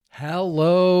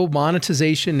Hello,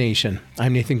 Monetization Nation.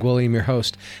 I'm Nathan Gwilliam, your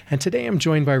host, and today I'm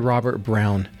joined by Robert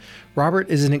Brown. Robert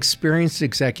is an experienced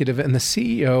executive and the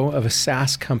CEO of a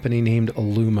SaaS company named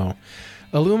Illumo.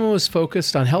 Illumo is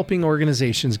focused on helping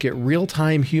organizations get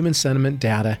real-time human sentiment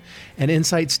data and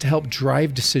insights to help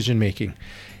drive decision-making.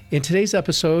 In today's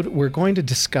episode, we're going to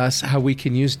discuss how we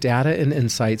can use data and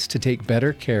insights to take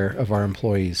better care of our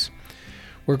employees.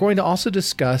 We're going to also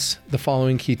discuss the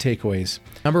following key takeaways.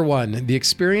 Number one, the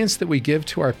experience that we give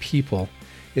to our people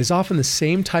is often the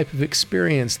same type of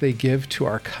experience they give to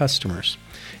our customers.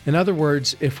 In other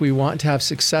words, if we want to have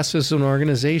success as an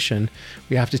organization,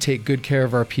 we have to take good care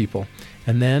of our people.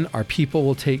 And then our people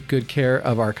will take good care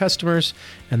of our customers,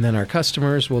 and then our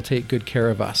customers will take good care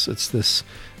of us. It's this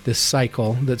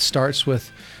cycle that starts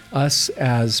with us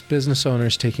as business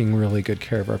owners taking really good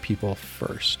care of our people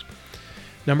first.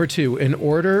 Number two, in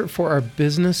order for our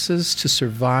businesses to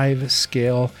survive,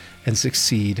 scale, and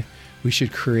succeed, we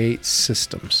should create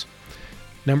systems.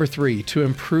 Number three, to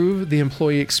improve the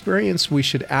employee experience, we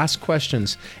should ask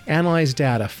questions, analyze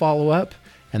data, follow up,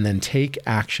 and then take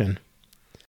action.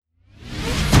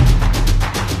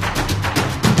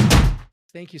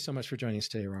 Thank you so much for joining us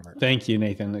today, Robert. Thank you,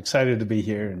 Nathan. Excited to be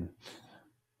here and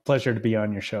pleasure to be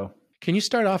on your show. Can you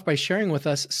start off by sharing with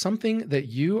us something that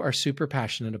you are super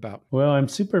passionate about? Well, I'm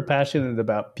super passionate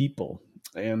about people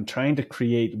and trying to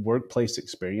create workplace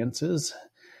experiences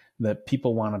that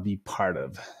people want to be part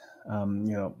of.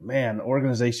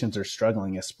 Organizations are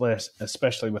struggling,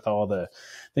 especially with all the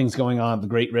things going on, the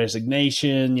Great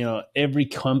Resignation. Every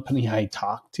company I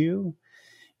talk to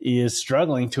is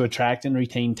struggling to attract and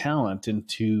retain talent. And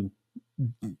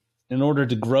in order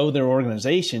to grow their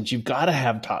organizations, you've got to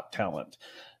have top talent.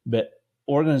 But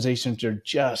organizations are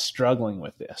just struggling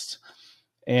with this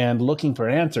and looking for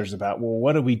answers about, well,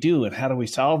 what do we do and how do we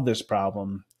solve this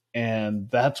problem? And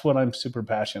that's what I'm super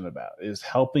passionate about, is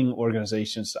helping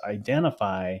organizations to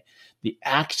identify the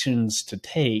actions to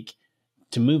take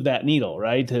to move that needle,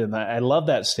 right? And I love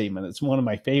that statement. It's one of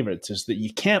my favorites, is that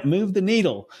you can't move the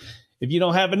needle if you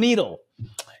don't have a needle.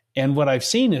 And what I've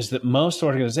seen is that most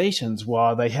organizations,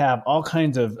 while they have all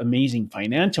kinds of amazing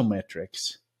financial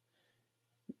metrics,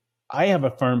 I have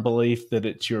a firm belief that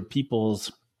it's your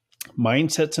people's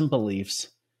mindsets and beliefs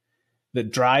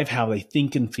that drive how they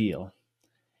think and feel.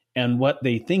 And what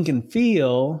they think and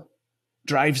feel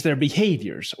drives their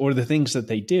behaviors or the things that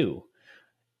they do.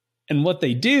 And what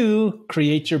they do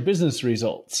creates your business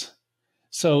results.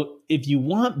 So if you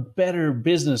want better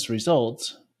business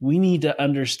results, we need to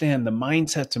understand the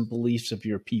mindsets and beliefs of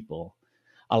your people,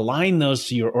 align those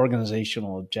to your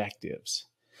organizational objectives.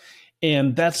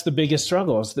 And that's the biggest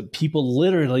struggle, is that people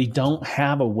literally don't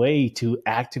have a way to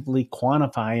actively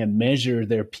quantify and measure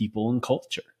their people and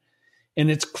culture.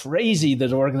 And it's crazy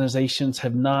that organizations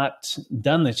have not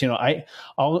done this.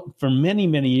 For many,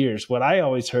 many years, what I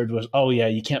always heard was, oh yeah,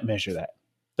 you can't measure that.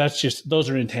 Those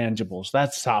are intangibles.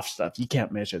 That's soft stuff. You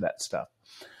can't measure that stuff.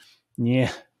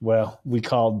 Yeah, well, we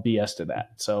called BS to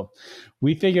that. So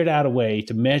we figured out a way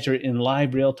to measure it in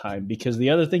live real time, because the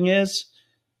other thing is,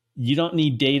 you don't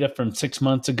need data from 6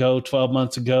 months ago, 12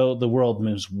 months ago. The world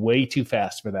moves way too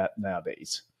fast for that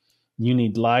nowadays. You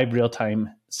need live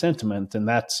real-time sentiment, and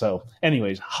that's so.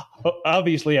 Anyways,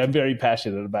 obviously, I'm very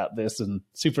passionate about this and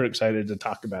super excited to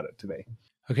talk about it today.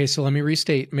 Okay, so let me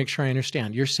restate, make sure I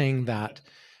understand. You're saying that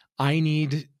I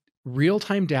need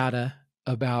real-time data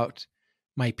about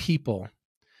my people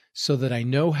so that I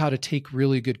know how to take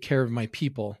really good care of my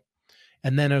people.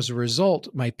 And then as a result,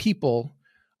 my people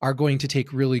are going to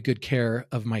take really good care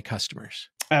of my customers.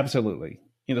 Absolutely.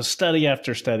 Study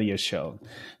after study has shown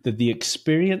that the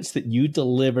experience that you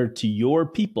deliver to your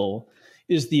people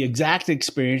is the exact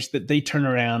experience that they turn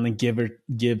around and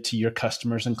give to your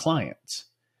customers and clients.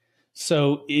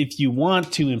 So if you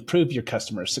want to improve your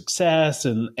customer success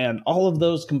and all of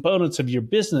those components of your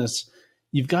business,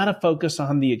 you've got to focus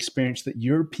on the experience that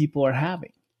your people are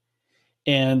having.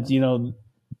 And,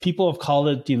 people have called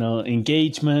it,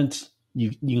 engagement.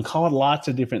 You can call it lots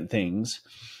of different things,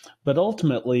 but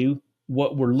ultimately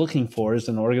what we're looking for as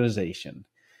an organization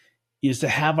is to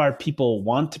have our people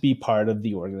want to be part of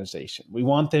the organization. We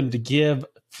want them to give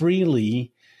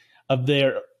freely of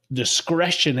their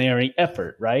discretionary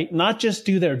effort, right? Not just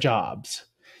do their jobs.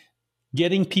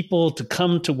 Getting people to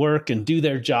come to work and do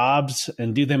their jobs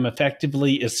and do them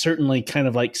effectively is certainly kind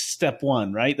of like step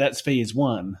one, right? That's phase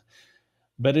one.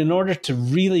 But in order to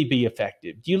really be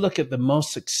effective, you look at the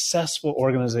most successful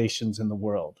organizations in the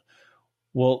world.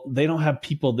 Well, they don't have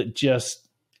people that just,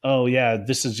 oh yeah,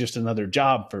 this is just another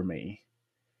job for me.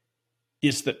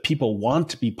 It's that people want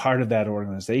to be part of that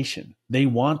organization. They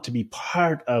want to be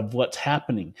part of what's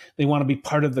happening. They want to be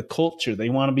part of the culture. They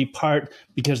want to be part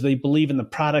because they believe in the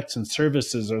products and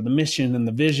services or the mission and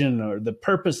the vision or the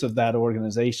purpose of that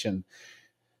organization.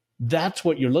 That's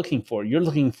what you're looking for. You're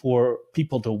looking for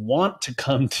people to want to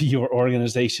come to your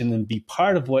organization and be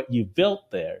part of what you've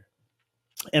built there.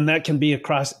 And that can be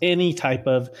across any type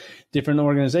of different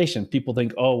organization. People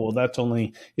think, oh, well, that's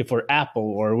only if we're Apple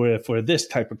or if we're this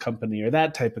type of company or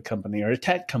that type of company or a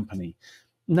tech company.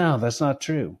 No, that's not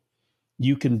true.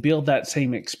 You can build that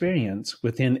same experience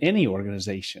within any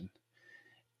organization.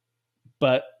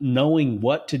 But knowing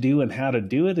what to do and how to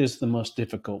do it is the most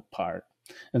difficult part.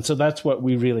 And so that's what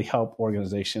we really help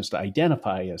organizations to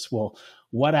identify is, well,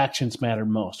 what actions matter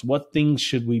most? What things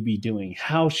should we be doing?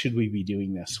 How should we be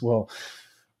doing this? Well,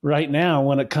 right now,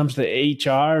 when it comes to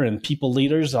HR and people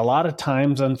leaders, a lot of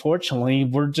times, unfortunately,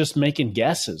 we're just making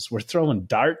guesses. We're throwing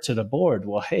darts at a board.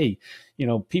 Well, hey,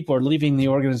 people are leaving the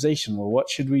organization. Well, what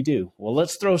should we do? Well,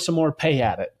 let's throw some more pay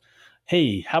at it.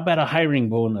 Hey, how about a hiring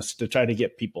bonus to try to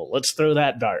get people? Let's throw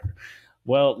that dart.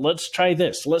 Well, let's try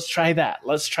this. Let's try that.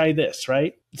 Let's try this,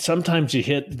 right? Sometimes you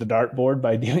hit the dartboard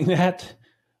by doing that.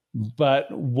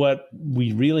 But what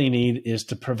we really need is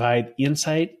to provide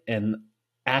insight and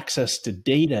access to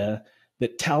data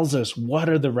that tells us what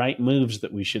are the right moves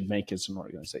that we should make as an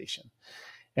organization.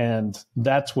 And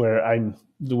that's where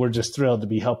we're just thrilled to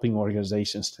be helping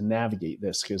organizations to navigate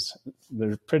this, because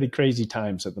they're pretty crazy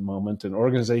times at the moment and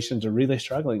organizations are really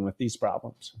struggling with these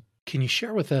problems. Can you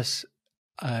share with us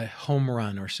a home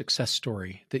run or success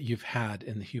story that you've had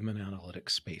in the human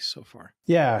analytics space so far?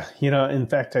 Yeah. In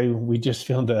fact, we just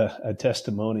filmed a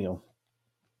testimonial.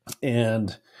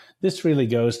 And this really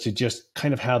goes to just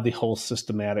kind of how the whole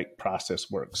systematic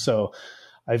process works. So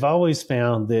I've always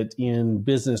found that in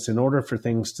business, in order for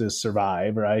things to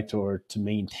survive, right, or to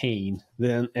maintain,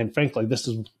 and frankly, this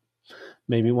is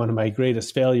maybe one of my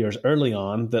greatest failures early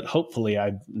on that hopefully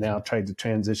I've now tried to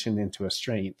transition into a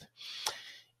strength,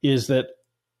 is that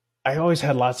I always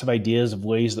had lots of ideas of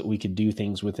ways that we could do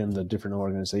things within the different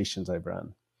organizations I've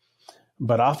run.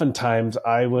 But oftentimes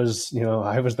I was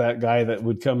that guy that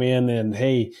would come in and,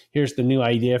 hey, here's the new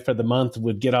idea for the month,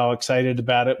 would get all excited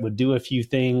about it, would do a few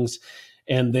things.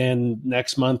 And then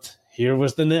next month, here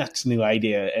was the next new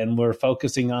idea. And we're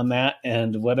focusing on that.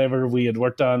 And whatever we had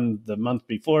worked on the month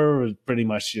before would pretty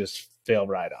much just fail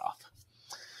right off.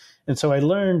 And so I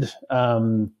learned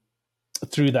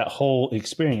through that whole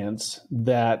experience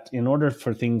that in order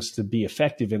for things to be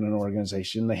effective in an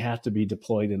organization, they have to be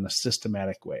deployed in a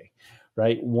systematic way.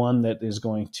 Right? One that is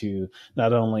going to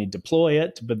not only deploy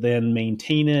it, but then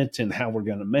maintain it and how we're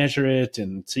going to measure it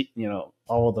and see,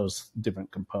 all of those different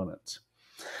components.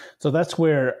 So that's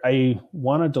where I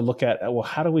wanted to look at, well,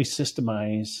 how do we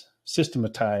systematize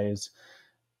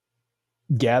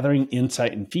gathering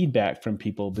insight and feedback from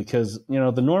people? Because,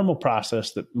 the normal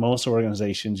process that most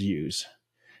organizations use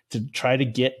to try to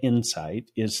get insight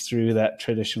is through that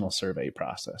traditional survey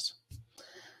process.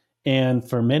 And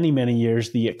for many, many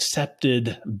years, the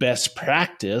accepted best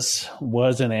practice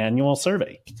was an annual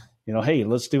survey. Hey,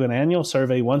 let's do an annual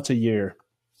survey once a year.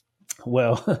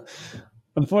 Well,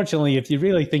 unfortunately, if you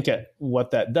really think at what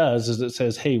that does is it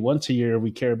says, hey, once a year, we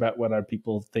care about what our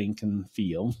people think and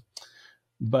feel.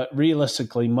 But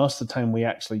realistically, most of the time we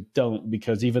actually don't,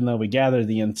 because even though we gather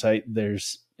the insight,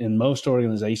 in most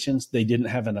organizations, they didn't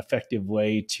have an effective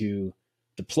way to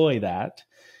deploy that.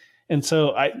 And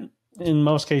so in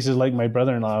most cases, like my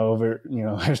brother-in-law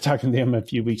I was talking to him a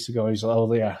few weeks ago. He's like,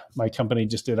 oh yeah, my company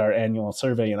just did our annual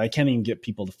survey and I can't even get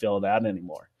people to fill it out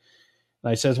anymore. And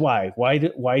I says, why? Why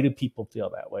do people feel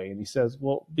that way? And he says,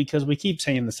 well, because we keep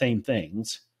saying the same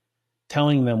things,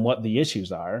 telling them what the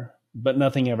issues are, but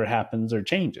nothing ever happens or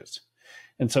changes.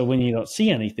 And so when you don't see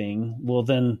anything, well,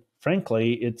 then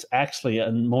frankly, it's actually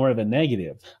more of a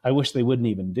negative. I wish they wouldn't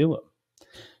even do them.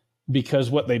 Because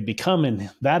what they become in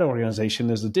that organization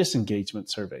is a disengagement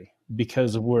survey,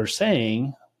 because we're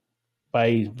saying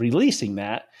by releasing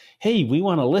that, hey, we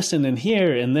want to listen and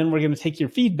hear, and then we're going to take your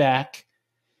feedback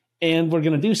and we're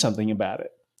going to do something about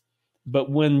it. But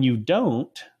when you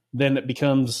don't, then it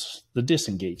becomes the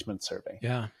disengagement survey.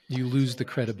 Yeah, you lose the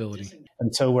credibility.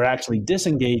 And so we're actually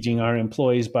disengaging our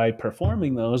employees by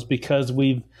performing those because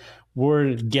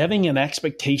we're giving an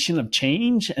expectation of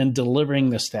change and delivering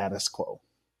the status quo.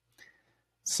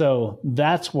 So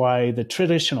that's why the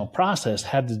traditional process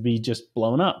had to be just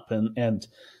blown up. And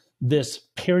this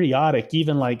periodic,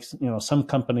 even like, some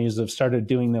companies have started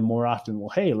doing them more often. Well,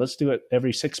 hey, let's do it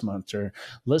every 6 months, or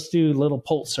let's do little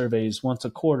pulse surveys once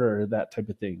a quarter, or that type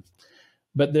of thing.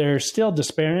 but they're still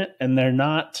disparate, and they're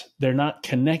not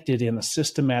connected in a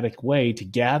systematic way to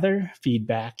gather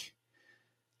feedback,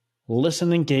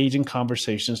 listen, engage in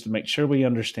conversations to make sure we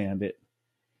understand it,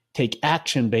 take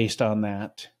action based on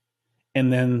that,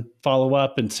 and then follow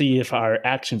up and see if our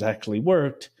actions actually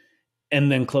worked,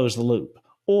 and then close the loop.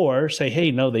 Or say,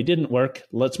 hey, no, they didn't work.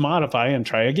 Let's modify and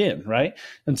try again, right?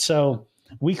 And so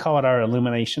we call it our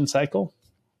illumination cycle,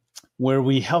 where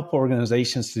we help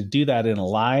organizations to do that in a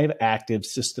live, active,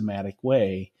 systematic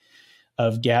way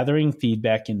of gathering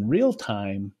feedback in real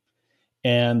time.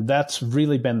 And that's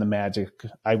really been the magic,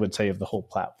 I would say, of the whole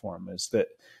platform, is that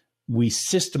we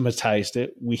systematized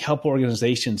it. We help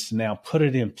organizations to now put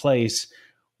it in place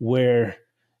where,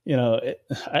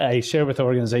 I share with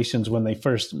organizations when they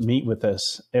first meet with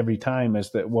us every time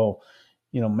is that, well,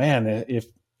 man,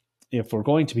 if we're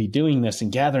going to be doing this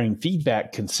and gathering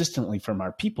feedback consistently from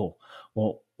our people,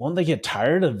 well, won't they get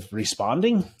tired of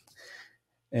responding?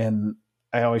 And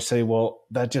I always say, well,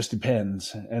 that just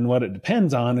depends. And what it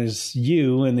depends on is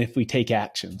you and if we take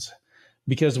actions,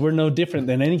 because we're no different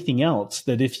than anything else.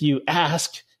 That if you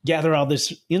ask, gather all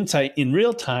this insight in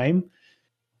real time,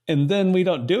 and then we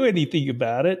don't do anything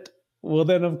about it, well,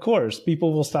 then, of course,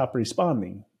 people will stop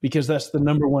responding, because that's the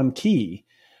number one key.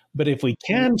 But if we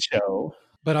can show...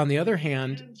 But on the other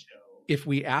hand, if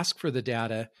we ask for the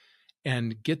data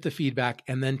and get the feedback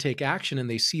and then take action, and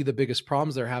they see the biggest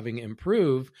problems they're having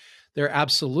improve, they're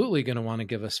absolutely going to want to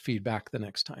give us feedback the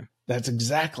next time. That's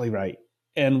exactly right.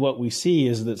 And what we see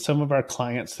is that some of our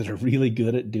clients that are really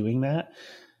good at doing that,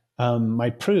 my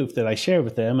proof that I share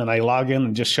with them, and I log in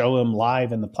and just show them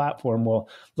live in the platform, well,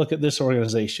 look at this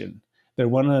organization. They're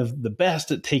one of the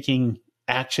best at taking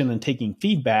action and taking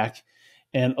feedback.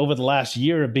 And over the last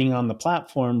year of being on the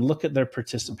platform, look at their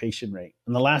participation rate.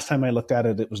 And the last time I looked at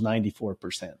it, it was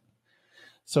 94%.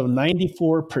 So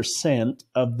 94%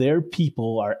 of their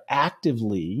people are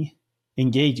actively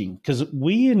engaging, because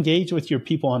we engage with your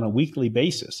people on a weekly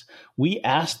basis. We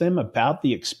ask them about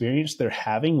the experience they're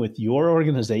having with your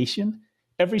organization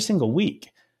every single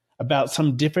week, about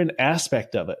some different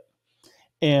aspect of it.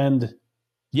 And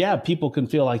yeah, people can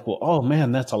feel like, well, oh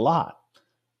man, that's a lot.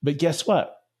 But guess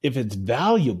what? If it's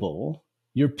valuable,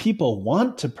 your people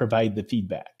want to provide the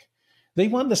feedback. They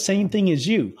want the same thing as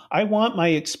you. I want my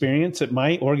experience at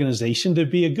my organization to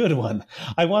be a good one.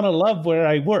 I want to love where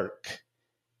I work.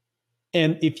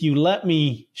 And if you let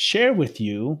me share with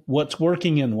you what's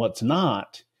working and what's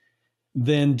not,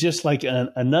 then just like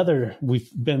we've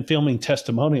been filming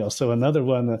testimonials. So another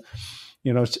one,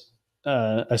 a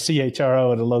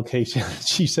CHRO at a location,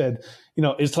 she said,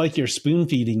 it's like you're spoon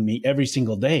feeding me every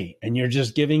single day and you're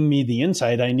just giving me the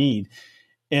insight I need.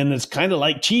 And it's kind of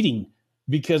like cheating,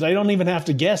 because I don't even have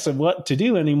to guess at what to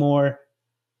do anymore.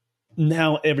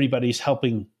 Now everybody's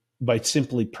helping by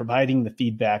simply providing the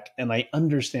feedback, and I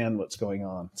understand what's going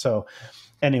on. So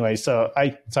anyway,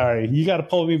 sorry, you got to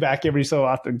pull me back every so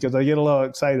often because I get a little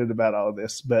excited about all of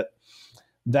this, but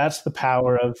that's the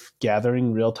power of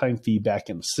gathering real-time feedback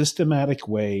in a systematic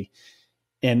way.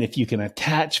 And if you can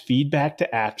attach feedback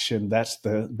to action, that's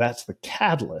the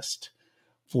catalyst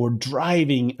for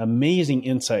driving amazing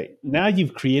insight. Now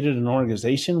you've created an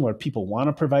organization where people want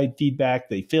to provide feedback.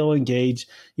 They feel engaged.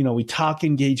 We talk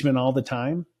engagement all the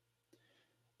time,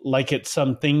 like it's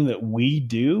something that we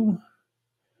do.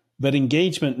 But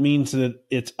engagement means that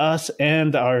it's us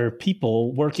and our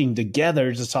people working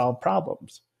together to solve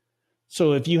problems.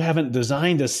 So if you haven't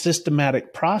designed a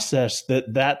systematic process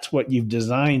that's what you've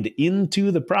designed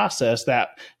into the process,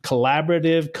 that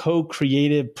collaborative,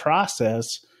 co-creative process,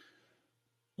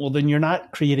 well, then you're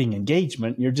not creating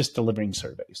engagement. You're just delivering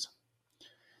surveys.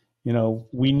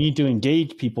 We need to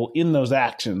engage people in those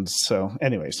actions. So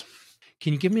anyways.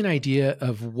 Can you give me an idea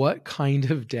of what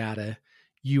kind of data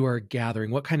you are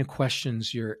gathering? What kind of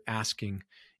questions you're asking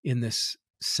in this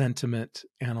sentiment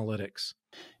analytics?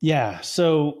 Yeah.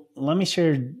 So let me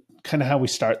share kind of how we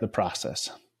start the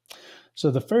process. So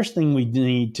the first thing we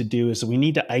need to do is we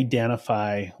need to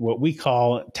identify what we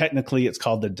call, technically it's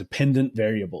called the dependent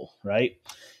variable, right?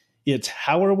 It's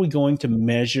how are we going to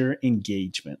measure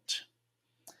engagement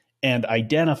and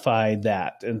identify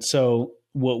that. And so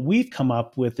what we've come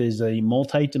up with is a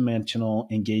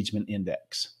multidimensional engagement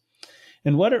index.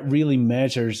 And what it really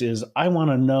measures is I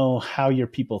want to know how your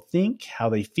people think, how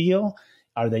they feel.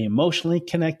 Are they emotionally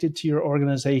connected to your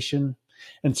organization?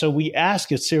 And so we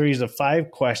ask a series of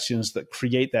 5 questions that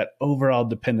create that overall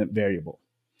dependent variable.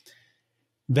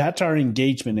 That's our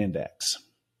engagement index.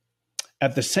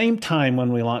 At the same time,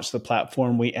 when we launch the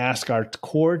platform, we ask our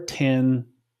core 10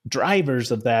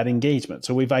 drivers of that engagement.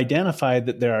 So we've identified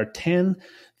that there are 10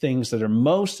 things that are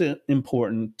most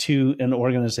important to an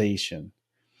organization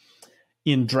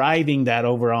in driving that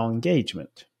overall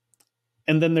engagement.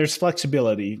 And then there's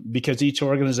flexibility because each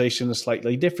organization is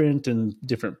slightly different and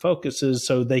different focuses,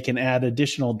 so they can add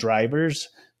additional drivers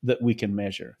that we can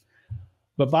measure.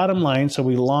 But bottom line, so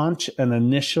we launch an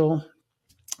initial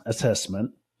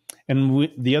assessment. And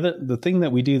the thing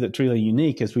that we do that's really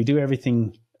unique is we do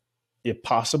everything, if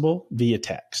possible, via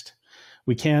text.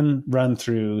 We can run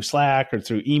through Slack or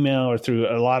through email or through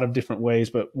a lot of different ways,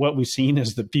 but what we've seen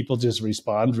is that people just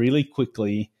respond really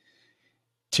quickly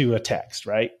to a text,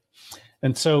 right?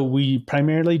 And so we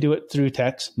primarily do it through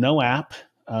text, no app.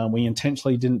 We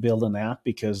intentionally didn't build an app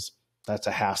because that's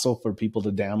a hassle for people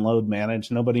to download, manage.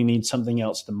 Nobody needs something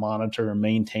else to monitor or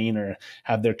maintain or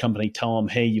have their company tell them,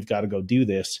 hey, you've got to go do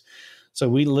this. So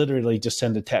we literally just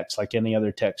send a text like any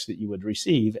other text that you would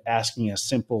receive asking a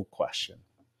simple question.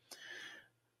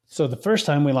 So the first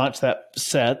time we launched that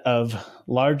set of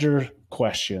larger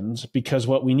questions because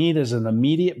what we need is an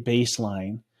immediate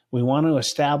baseline. We want to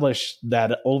establish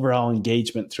that overall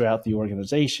engagement throughout the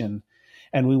organization.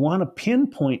 And we want to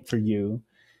pinpoint for you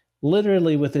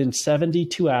literally within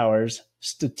 72 hours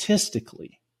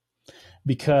statistically,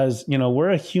 because,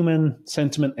 we're a human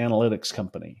sentiment analytics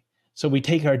company. So we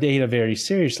take our data very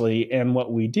seriously. And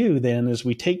what we do then is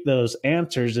we take those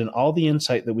answers and all the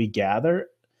insight that we gather,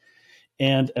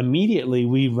 and immediately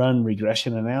we run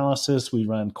regression analysis, we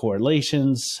run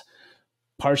correlations,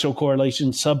 partial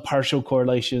correlations, subpartial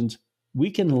correlations. We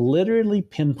can literally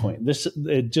pinpoint this.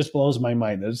 It just blows my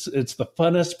mind. It's the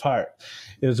funnest part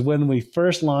is when we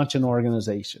first launch an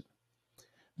organization,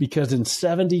 because in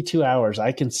 72 hours,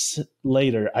 I can sit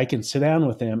down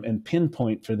with them and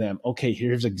pinpoint for them, okay,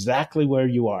 here's exactly where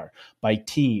you are by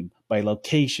team, by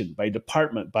location, by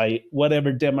department, by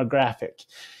whatever demographic.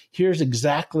 Here's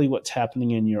exactly what's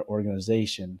happening in your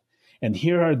organization. And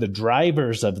here are the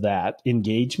drivers of that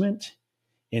engagement.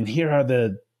 And here are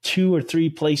the 2 or 3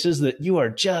 places that you are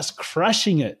just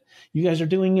crushing it. You guys are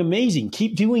doing amazing.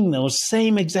 Keep doing those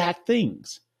same exact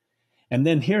things. And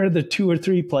then here are the 2 or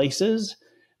 3 places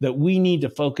that we need to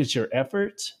focus your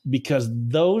efforts, because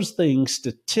those things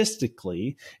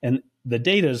statistically, and the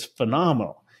data is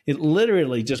phenomenal. It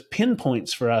literally just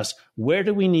pinpoints for us where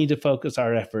do we need to focus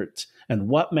our efforts and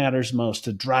what matters most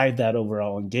to drive that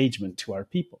overall engagement to our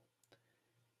people.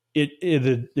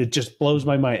 It just blows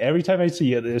my mind. Every time I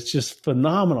see it, it's just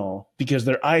phenomenal because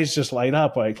their eyes just light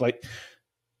up like,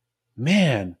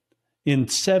 man, in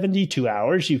 72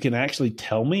 hours, you can actually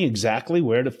tell me exactly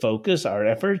where to focus our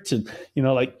efforts. And,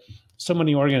 like so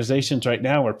many organizations right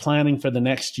now are planning for the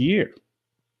next year.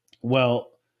 Well,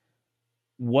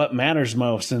 what matters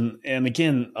most? And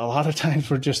again, a lot of times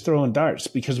we're just throwing darts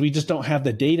because we just don't have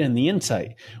the data and the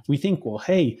insight. We think, well,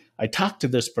 hey, I talked to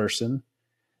this person,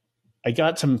 I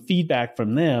got some feedback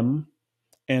from them.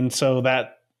 And so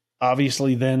that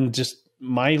obviously then just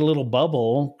my little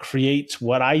bubble creates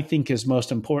what I think is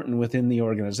most important within the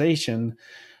organization.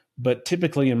 But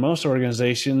typically in most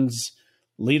organizations,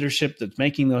 leadership that's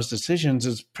making those decisions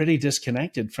is pretty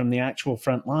disconnected from the actual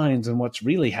front lines and what's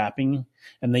really happening.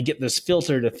 And they get this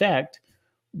filtered effect.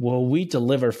 Well, we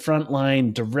deliver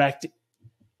frontline direct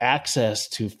access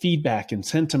to feedback and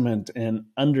sentiment and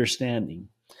understanding,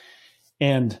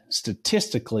 and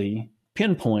statistically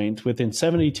pinpoint within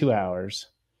 72 hours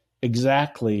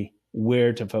exactly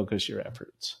where to focus your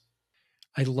efforts.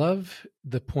 I love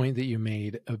the point that you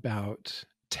made about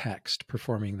text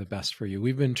performing the best for you.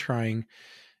 We've been trying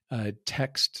a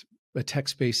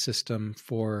text-based system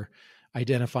for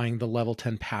identifying the level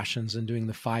 10 passions and doing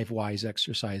the 5 whys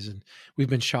exercise. And we've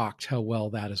been shocked how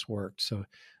well that has worked. So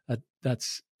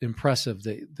that's impressive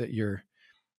that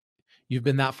you've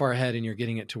been that far ahead and you're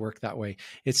getting it to work that way.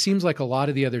 It seems like a lot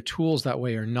of the other tools that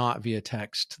way are not via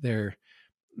text. They're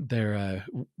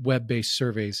web-based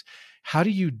surveys. How do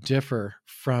you differ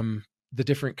from the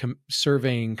different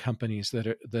surveying companies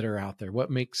that are out there? What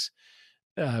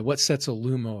sets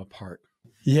Illumo apart?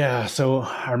 Yeah, so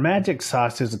our magic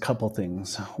sauce is a couple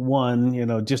things.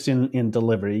 One, just in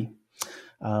delivery,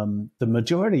 the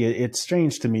majority, it's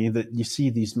strange to me that you see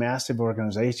these massive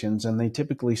organizations and they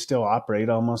typically still operate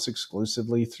almost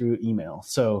exclusively through email.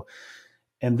 So,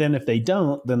 and then if they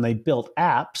don't, then they built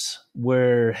apps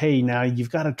where, hey, now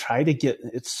you've got to try to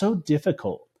it's so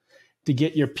difficult to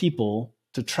get your people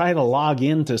to try to log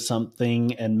into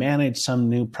something and manage some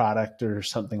new product or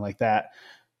something like that,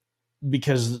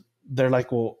 because they're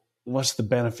like, well, what's the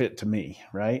benefit to me,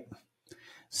 right?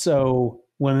 So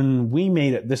when we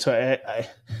made it this way, I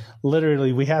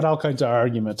literally, we had all kinds of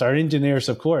arguments. Our engineers,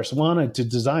 of course, wanted to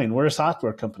design. We're a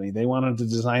software company. They wanted to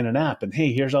design an app. And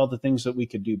hey, here's all the things that we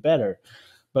could do better.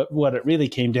 But what it really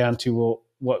came down to, well,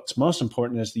 what's most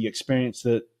important is the experience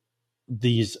that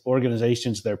these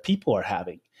organizations, their people are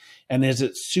having. And is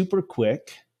it super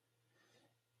quick,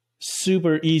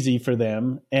 super easy for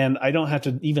them, and I don't have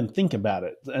to even think about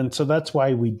it. And so that's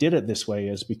why we did it this way,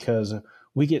 is because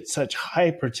we get such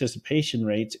high participation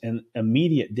rates and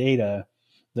immediate data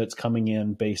that's coming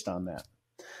in based on that.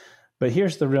 But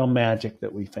here's the real magic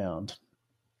that we found.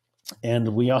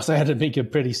 And we also had to make a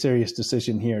pretty serious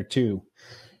decision here too,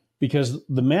 because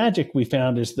the magic we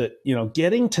found is that,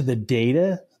 getting to the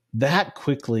data that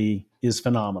quickly is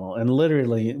phenomenal. And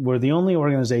literally, we're the only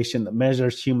organization that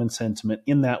measures human sentiment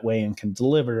in that way and can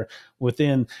deliver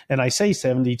within, and I say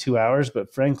 72 hours,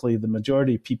 but frankly, the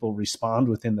majority of people respond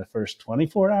within the first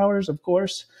 24 hours, of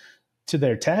course, to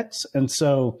their texts. And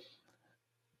so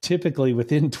typically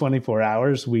within 24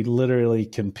 hours, we literally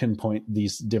can pinpoint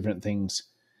these different things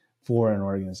for an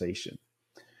organization.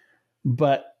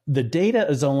 But the data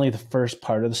is only the first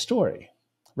part of the story,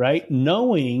 right?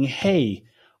 Knowing, hey,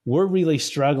 we're really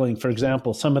struggling. For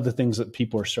example, some of the things that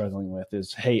people are struggling with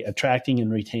is, hey, attracting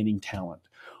and retaining talent.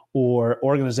 Or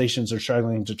organizations are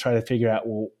struggling to try to figure out,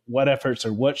 well, what efforts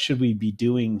or what should we be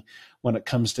doing when it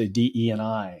comes to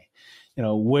DE&I?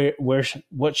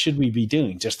 What should we be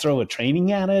doing? Just throw a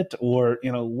training at it? Or,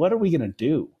 what are we going to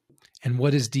do? And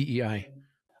what is DEI?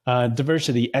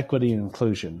 Diversity, equity, and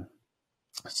inclusion.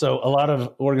 So a lot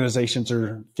of organizations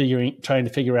are trying to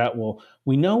figure out, well,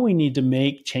 we know we need to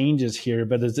make changes here,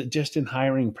 but is it just in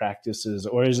hiring practices,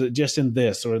 or is it just in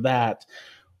this or that?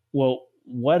 Well,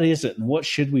 what is it and what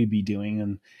should we be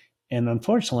doing? And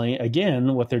unfortunately,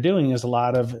 again, what they're doing is a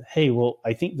lot of, hey, well,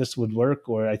 I think this would work,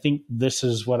 or I think this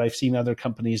is what I've seen other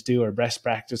companies do, or best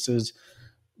practices.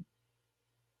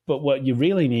 But what you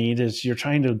really need is you're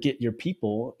trying to get your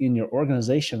people in your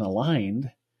organization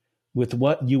aligned with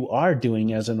what you are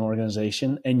doing as an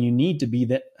organization, and you need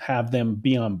to have them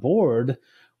be on board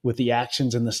with the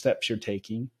actions and the steps you're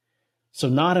taking. So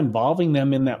not involving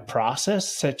them in that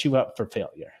process sets you up for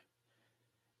failure.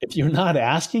 If you're not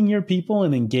asking your people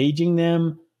and engaging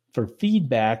them for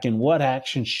feedback and what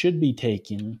actions should be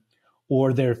taken,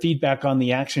 or their feedback on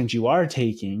the actions you are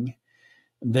taking,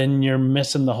 then you're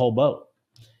missing the whole boat.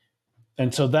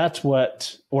 And so that's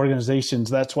what organizations,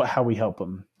 how we help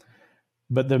them.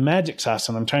 But the magic sauce,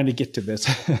 and I'm trying to get to this,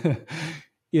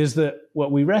 is that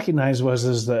what we recognized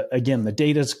is that, again, the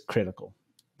data is critical.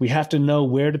 We have to know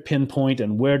where to pinpoint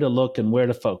and where to look and where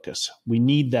to focus. We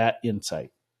need that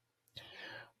insight.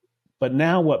 But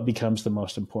now what becomes the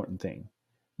most important thing?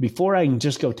 Before I can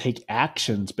just go take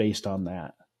actions based on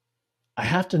that, I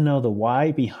have to know the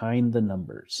why behind the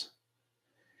numbers.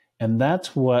 And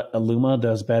that's what Illuma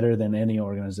does better than any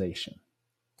organization,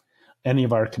 any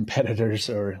of our competitors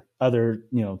or other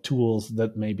tools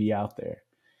that may be out there,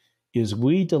 is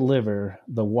we deliver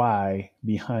the why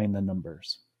behind the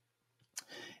numbers.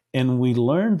 And we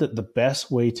learned that the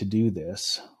best way to do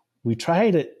this, we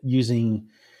tried it using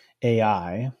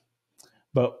AI,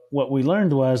 but what we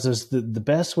learned is that the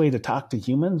best way to talk to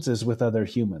humans is with other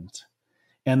humans.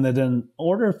 And that in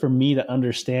order for me to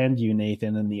understand you,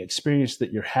 Nathan, and the experience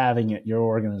that you're having at your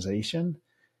organization,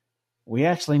 we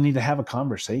actually need to have a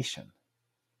conversation.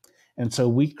 And so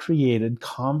we created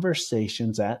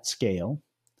conversations at scale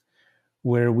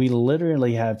where we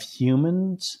literally have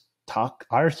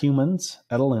our humans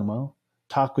at Illuma,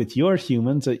 talk with your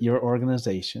humans at your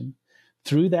organization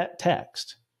through that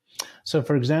text. So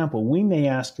for example, we may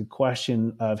ask a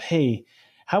question of, hey,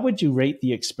 how would you rate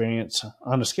the experience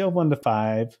on a scale of 1 to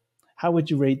 5? How would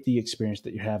you rate the experience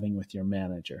that you're having with your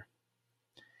manager?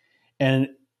 And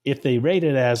if they rate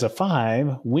it as a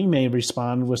 5, we may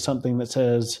respond with something that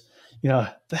says,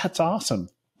 that's awesome.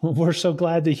 We're so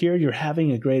glad to hear you're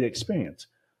having a great experience.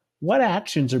 What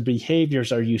actions or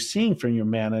behaviors are you seeing from your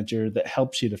manager that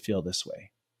helps you to feel this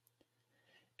way?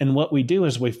 And what we do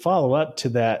is we follow up to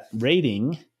that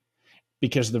rating,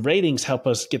 because the ratings help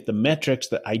us get the metrics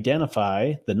that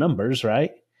identify the numbers,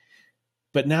 right?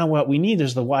 But now what we need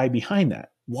is the why behind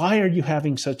that. Why are you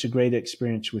having such a great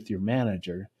experience with your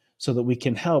manager, so that we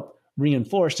can help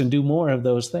reinforce and do more of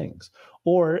those things?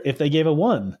 Or if they gave a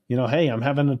 1, hey, I'm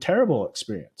having a terrible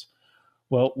experience.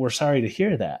 Well, we're sorry to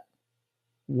hear that.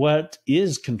 What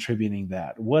is contributing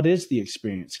that? What is the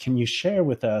experience? Can you share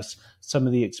with us some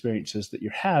of the experiences that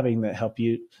you're having that help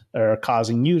you or are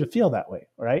causing you to feel that way,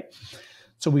 right?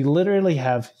 So we literally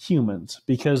have humans,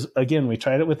 because again, we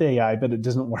tried it with AI, but it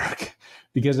doesn't work.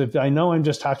 Because if I know I'm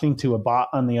just talking to a bot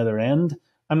on the other end,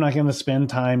 I'm not going to spend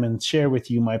time and share with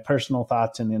you my personal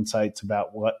thoughts and insights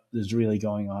about what is really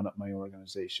going on at my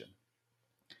organization.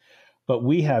 But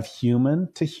we have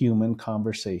human to human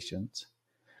conversations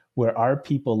where our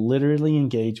people literally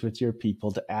engage with your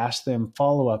people to ask them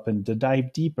follow up and to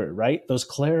dive deeper, right? Those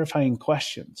clarifying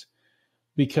questions.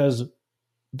 Because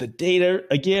the data,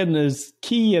 again, is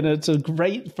key, and it's a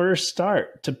great first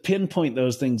start to pinpoint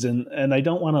those things. And I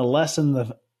don't want to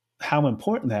lessen how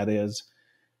important that is,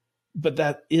 but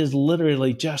that is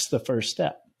literally just the first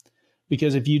step.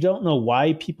 Because if you don't know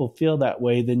why people feel that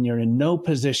way, then you're in no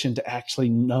position to actually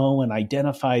know and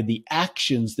identify the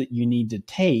actions that you need to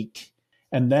take.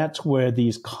 And that's where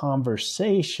these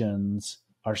conversations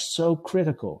are so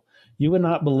critical. You would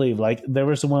not believe, like there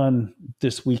was one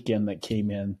this weekend that came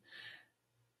in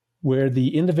where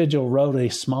the individual wrote a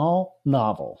small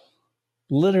novel.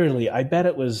 Literally, I bet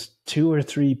it was 2 or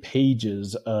 3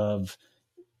 pages of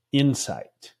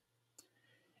insight.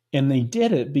 And they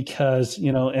did it because,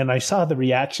 and I saw the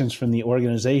reactions from the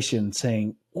organization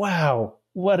saying, wow,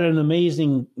 what an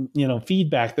amazing,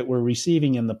 feedback that we're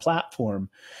receiving in the platform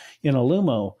in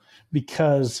Illumo,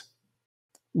 because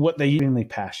what they really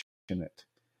passionate,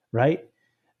 right?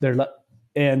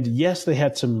 And yes, they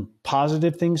had some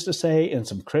positive things to say and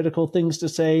some critical things to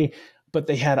say, but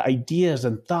they had ideas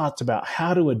and thoughts about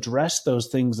how to address those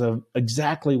things of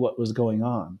exactly what was going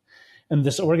on. And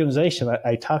this organization,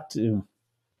 I talked to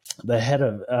the head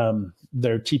of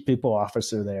their chief people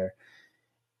officer there,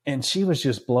 and she was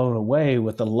just blown away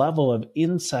with the level of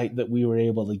insight that we were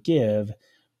able to give,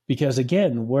 because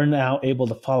again, we're now able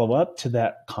to follow up to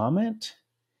that comment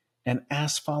and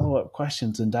ask follow-up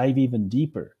questions and dive even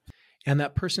deeper. And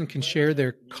that person can share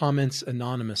their comments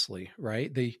anonymously,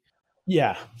 right?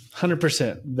 Yeah,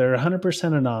 100%. They're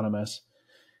 100% anonymous.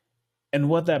 And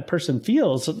what that person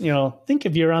feels, think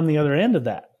if you're on the other end of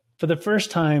that. For the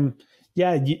first time,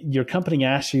 your company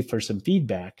asked you for some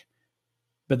feedback,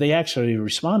 but they actually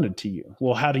responded to you.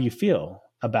 Well, how do you feel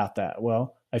about that?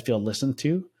 Well, I feel listened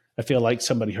to. I feel like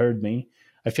somebody heard me.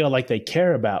 I feel like they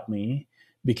care about me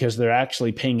because they're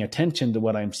actually paying attention to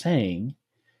what I'm saying.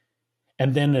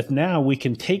 And then if now we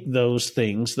can take those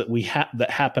things that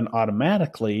that happen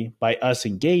automatically by us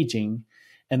engaging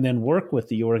and then work with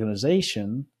the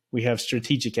organization, we have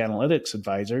strategic analytics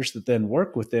advisors that then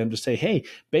work with them to say, hey,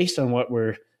 based on what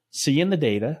we're seeing the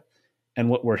data and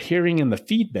what we're hearing in the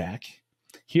feedback,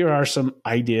 here are some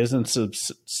ideas and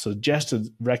suggested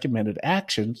recommended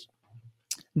actions.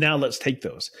 Now let's take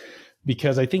those.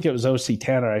 Because I think it was OC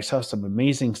Tanner, I saw some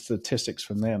amazing statistics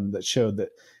from them that showed that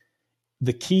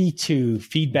the key to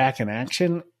feedback and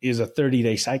action is a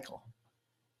 30-day cycle.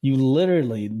 You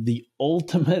literally, the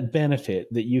ultimate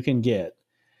benefit that you can get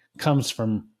comes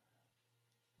from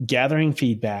gathering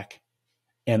feedback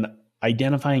and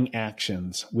identifying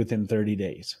actions within 30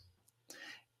 days.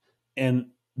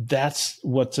 And that's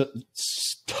what's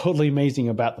totally amazing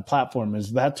about the platform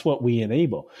is that's what we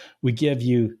enable. We give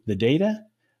you the data,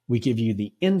 we give you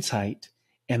the insight,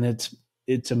 and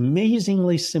it's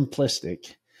amazingly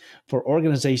simplistic for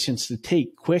organizations to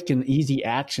take quick and easy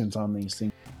actions on these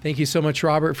things. Thank you so much,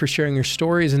 Robert, for sharing your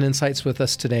stories and insights with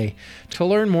us today. To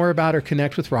learn more about or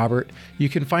connect with Robert, you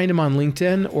can find him on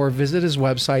LinkedIn or visit his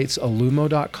websites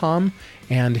illumo.com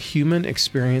and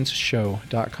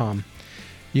humanexperienceshow.com.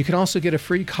 You can also get a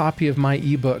free copy of my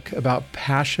ebook about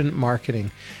passion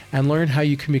marketing and learn how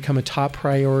you can become a top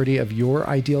priority of your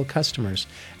ideal customers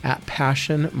at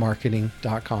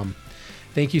passionmarketing.com.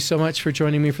 Thank you so much for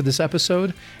joining me for this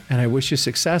episode, and I wish you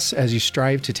success as you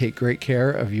strive to take great care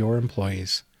of your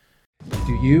employees.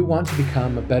 Do you want to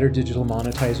become a better digital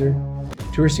monetizer?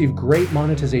 To receive great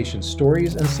monetization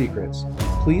stories and secrets,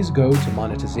 please go to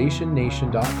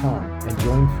monetizationnation.com and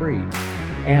join free.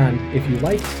 And if you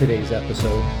liked today's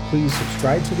episode, please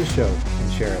subscribe to the show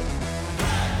and share it.